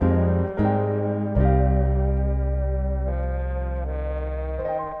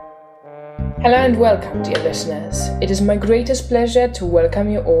Hello and welcome, dear listeners. It is my greatest pleasure to welcome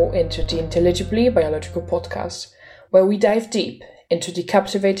you all into the Intelligibly biological podcast, where we dive deep into the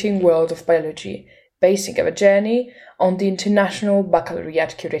captivating world of biology, basing our journey on the International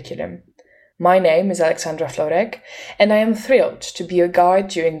Baccalaureate curriculum. My name is Aleksandra Florek, and I am thrilled to be your guide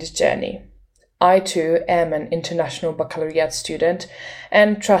during this journey. I too am an International Baccalaureate student,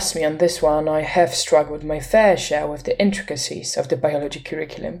 and trust me on this one, I have struggled my fair share with the intricacies of the biology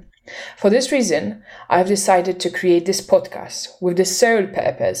curriculum. For this reason, I have decided to create this podcast with the sole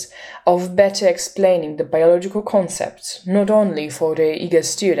purpose of better explaining the biological concepts, not only for the eager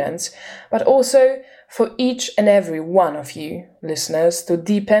students, but also for each and every one of you listeners to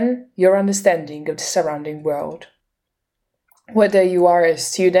deepen your understanding of the surrounding world. Whether you are a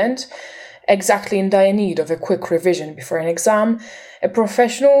student exactly in dire need of a quick revision before an exam, a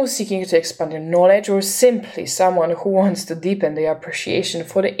professional seeking to expand their knowledge, or simply someone who wants to deepen their appreciation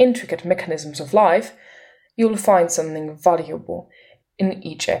for the intricate mechanisms of life, you'll find something valuable in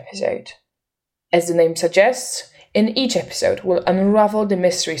each episode. As the name suggests, in each episode we'll unravel the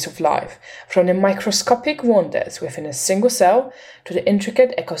mysteries of life, from the microscopic wonders within a single cell to the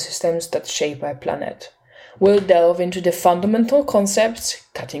intricate ecosystems that shape our planet. We'll delve into the fundamental concepts,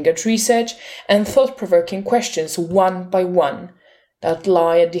 cutting-edge research, and thought-provoking questions one by one that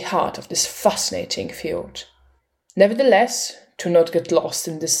lie at the heart of this fascinating field. Nevertheless, to not get lost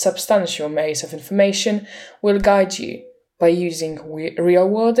in this substantial maze of information, we'll guide you by using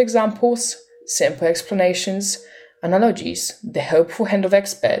real-world examples, simple explanations, analogies, the helpful hand of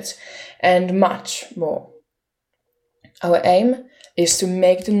experts, and much more. Our aim is to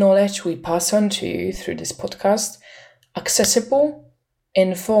make the knowledge we pass on to you through this podcast accessible,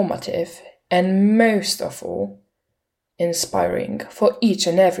 informative, and most of all, inspiring for each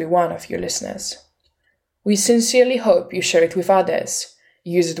and every one of your listeners. We sincerely hope you share it with others,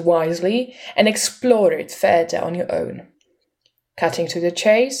 use it wisely, and explore it further on your own. Cutting to the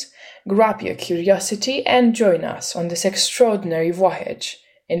chase, grab your curiosity and join us on this extraordinary voyage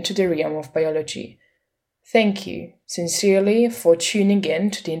into the realm of biology. Thank you sincerely for tuning in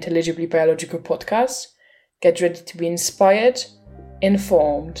to the Intelligibly Biological podcast. Get ready to be inspired,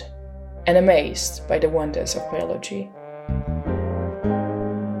 informed, and amazed by the wonders of biology.